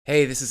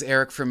Hey, this is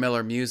Eric from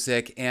Miller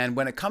Music, and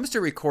when it comes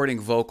to recording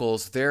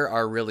vocals, there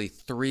are really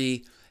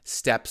three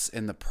steps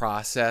in the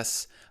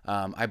process.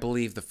 I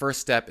believe the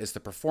first step is the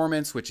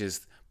performance, which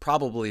is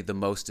probably the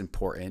most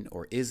important,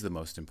 or is the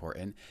most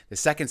important. The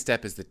second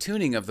step is the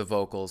tuning of the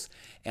vocals,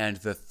 and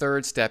the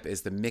third step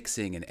is the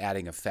mixing and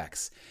adding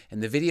effects.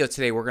 In the video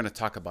today, we're going to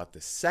talk about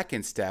the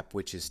second step,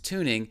 which is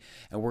tuning,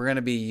 and we're going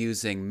to be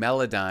using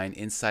Melodyne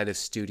inside of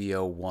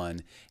Studio One.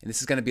 And this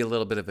is going to be a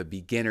little bit of a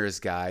beginner's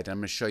guide. I'm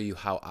going to show you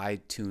how I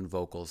tune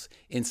vocals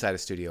inside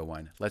of Studio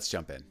One. Let's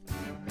jump in.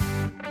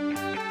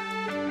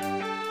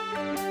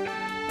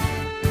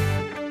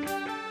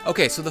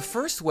 Okay, so the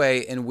first way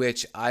in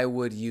which I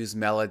would use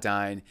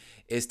Melodyne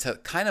is to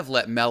kind of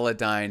let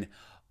Melodyne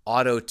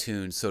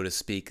auto-tune, so to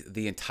speak,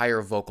 the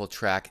entire vocal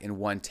track in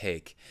one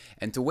take.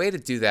 And the way to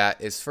do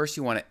that is first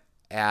you want to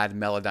add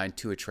Melodyne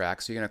to a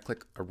track. So you're going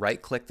to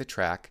right-click the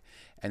track,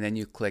 and then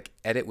you click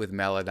Edit with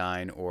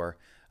Melodyne or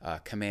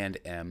Command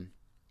M.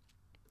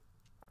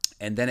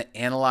 And then it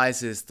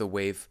analyzes the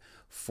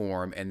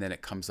waveform, and then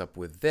it comes up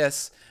with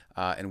this,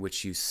 in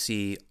which you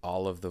see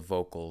all of the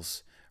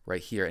vocals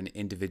right here in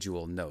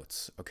individual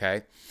notes,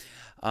 okay?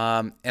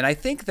 And I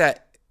think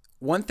that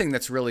one thing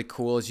that's really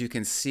cool is you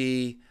can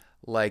see,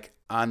 like,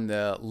 on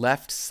the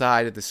left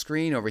side of the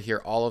screen over here,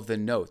 all of the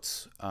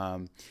notes.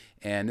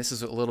 And this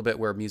is a little bit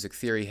where music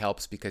theory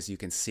helps, because you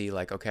can see,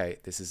 like, okay,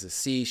 this is a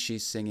C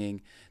she's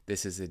singing,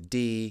 this is a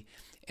D,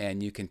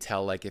 and you can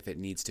tell, like, if it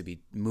needs to be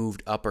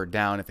moved up or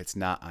down if it's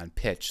not on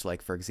pitch.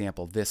 Like, for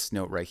example, this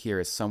note right here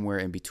is somewhere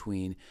in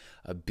between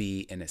a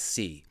B and a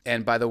C.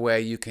 And by the way,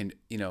 you can,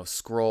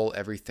 scroll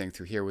everything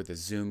through here with the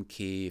zoom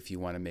key if you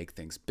want to make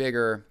things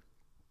bigger,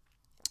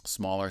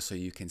 smaller, so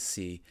you can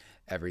see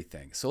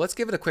everything. So let's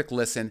give it a quick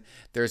listen.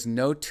 There's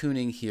no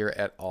tuning here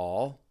at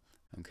all,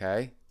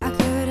 okay? I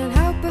couldn't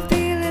help but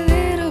feel a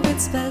little bit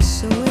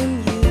special when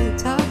you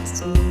talked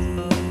to me.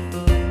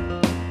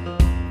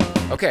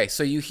 Okay,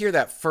 so you hear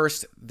that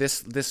first,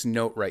 this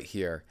note right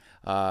here.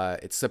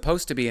 It's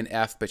supposed to be an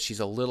F, but she's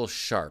a little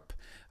sharp.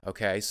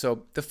 Okay,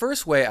 so the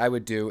first way I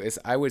would do is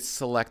I would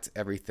select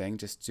everything,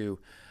 just do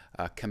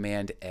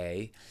Command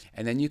A,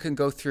 and then you can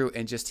go through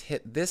and just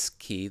hit this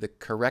key, the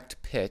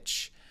correct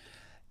pitch,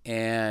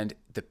 and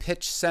the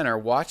pitch center.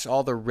 Watch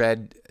all the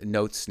red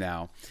notes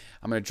now.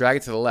 I'm going to drag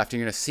it to the left, and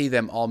you're going to see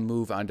them all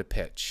move onto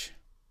pitch.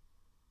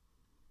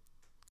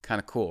 Kind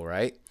of cool,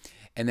 right?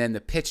 And then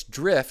the pitch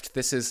drift,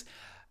 this is,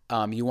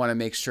 you want to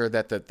make sure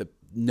that the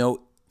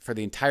note for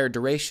the entire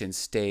duration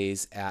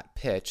stays at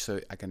pitch, so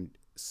I can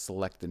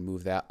select and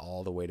move that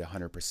all the way to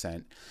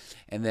 100%.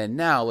 And then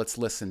now let's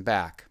listen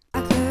back.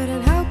 I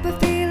couldn't help but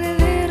feel a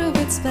little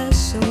bit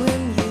special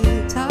when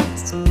you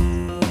talked to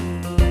me.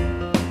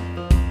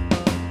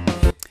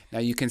 Now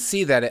you can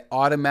see that it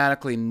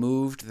automatically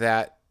moved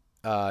that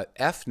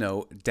F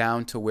note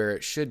down to where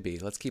it should be.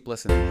 Let's keep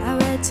listening. I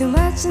read too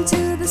much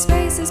into the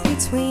spaces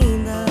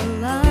between the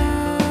lines.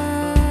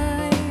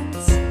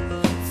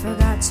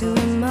 Forgot to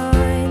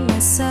remind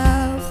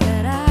myself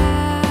that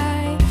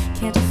I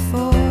can't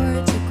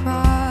afford to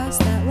cross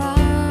that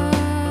line.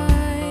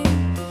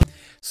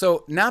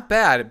 So not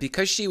bad,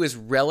 because she was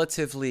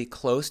relatively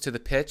close to the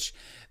pitch.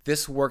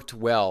 This worked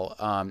well,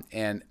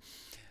 and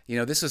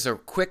this is a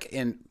quick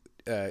and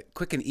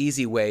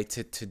easy way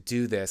to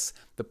do this.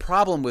 The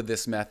problem with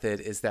this method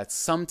is that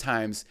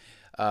sometimes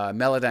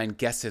Melodyne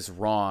guesses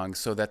wrong,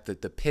 so that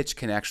the pitch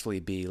can actually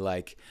be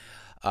like,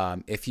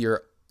 if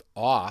you're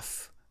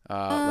off,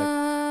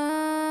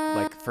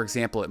 like for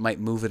example, it might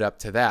move it up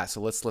to that. So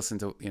let's listen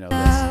to this.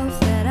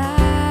 That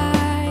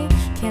I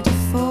can't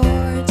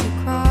afford to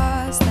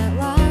cross that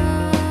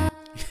line.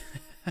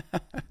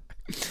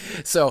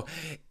 So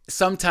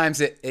sometimes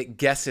it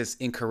guesses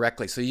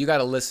incorrectly. So you got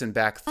to listen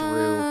back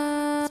through.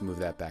 Let's move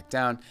that back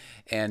down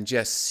and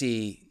just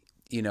see,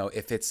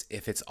 if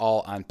it's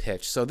all on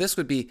pitch. So this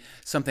would be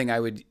something I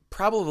would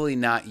probably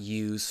not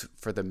use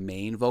for the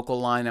main vocal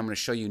line. I'm going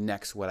to show you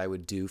next what I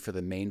would do for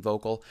the main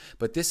vocal.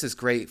 But this is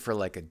great for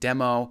like a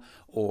demo,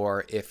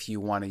 or if you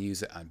want to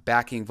use it on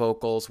backing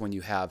vocals when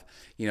you have,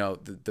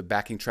 the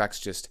backing tracks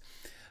just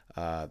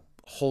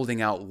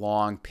holding out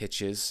long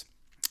pitches,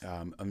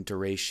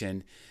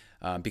 duration.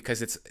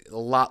 Because it's a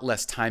lot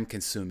less time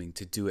consuming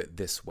to do it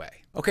this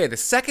way. Okay, the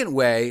second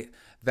way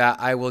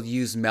that I will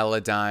use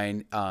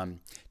Melodyne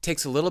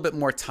takes a little bit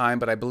more time,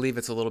 but I believe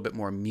it's a little bit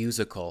more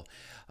musical.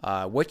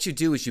 What you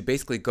do is you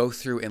basically go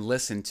through and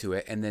listen to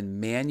it, and then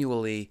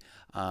manually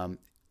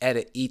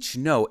edit each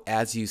note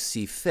as you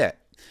see fit.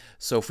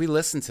 So if we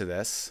listen to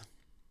this.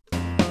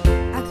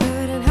 I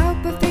couldn't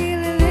help but feel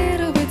a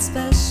little bit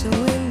special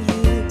when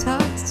you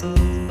talked to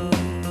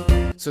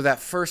me. So that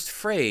first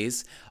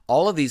phrase,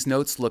 all of these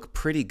notes look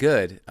pretty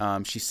good.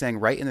 She's sang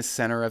right in the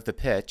center of the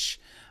pitch.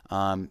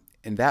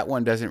 And that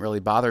one doesn't really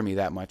bother me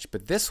that much,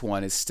 but this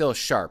one is still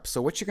sharp.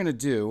 So what you're going to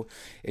do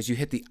is you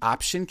hit the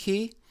Option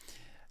key,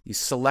 you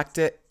select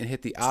it and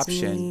hit the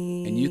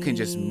Option, and you can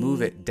just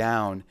move it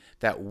down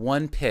that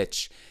one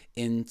pitch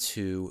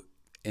into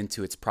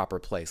its proper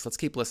place. Let's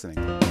keep listening.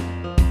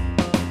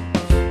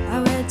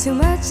 I read too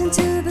much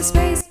into the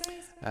space.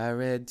 I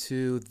read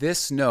to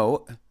this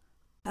note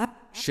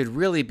should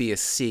really be a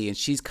C, and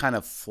she's kind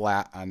of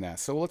flat on that.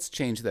 So let's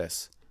change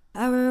this. It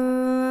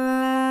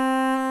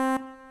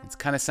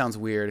kind of sounds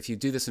weird. If you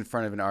do this in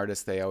front of an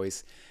artist, they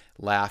always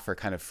laugh or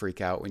kind of freak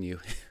out when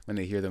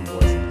they hear them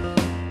voice.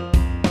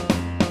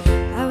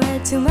 I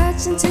read too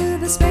much into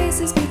the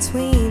spaces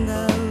between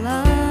the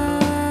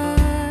lines.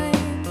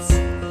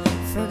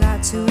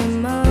 Forgot to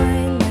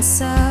remind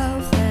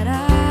myself that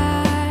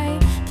I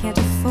can't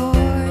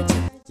afford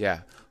to.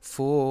 Yeah,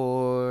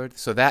 Ford.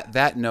 So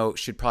that note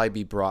should probably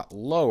be brought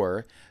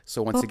lower.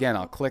 So once again,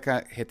 I'll click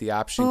on it, hit the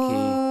Option key,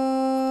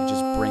 and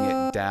just bring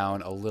it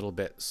down a little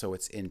bit so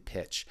it's in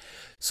pitch.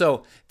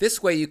 So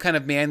this way you kind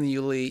of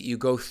manually, you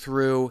go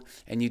through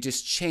and you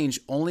just change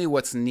only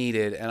what's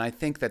needed. And I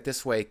think that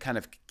this way kind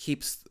of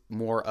keeps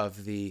more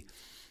of the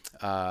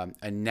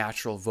a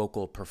natural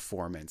vocal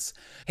performance.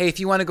 Hey, if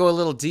you want to go a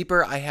little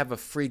deeper, I have a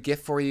free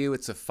gift for you.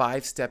 It's a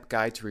 5-step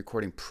guide to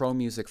recording pro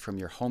music from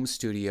your home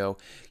studio.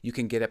 You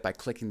can get it by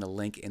clicking the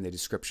link in the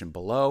description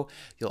below.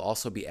 You'll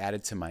also be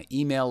added to my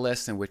email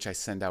list, in which I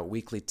send out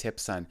weekly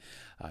tips on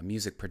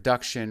music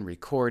production,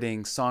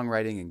 recording,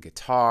 songwriting, and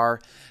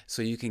guitar.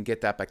 So you can get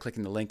that by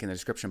clicking the link in the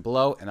description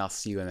below, and I'll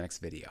see you in the next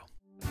video.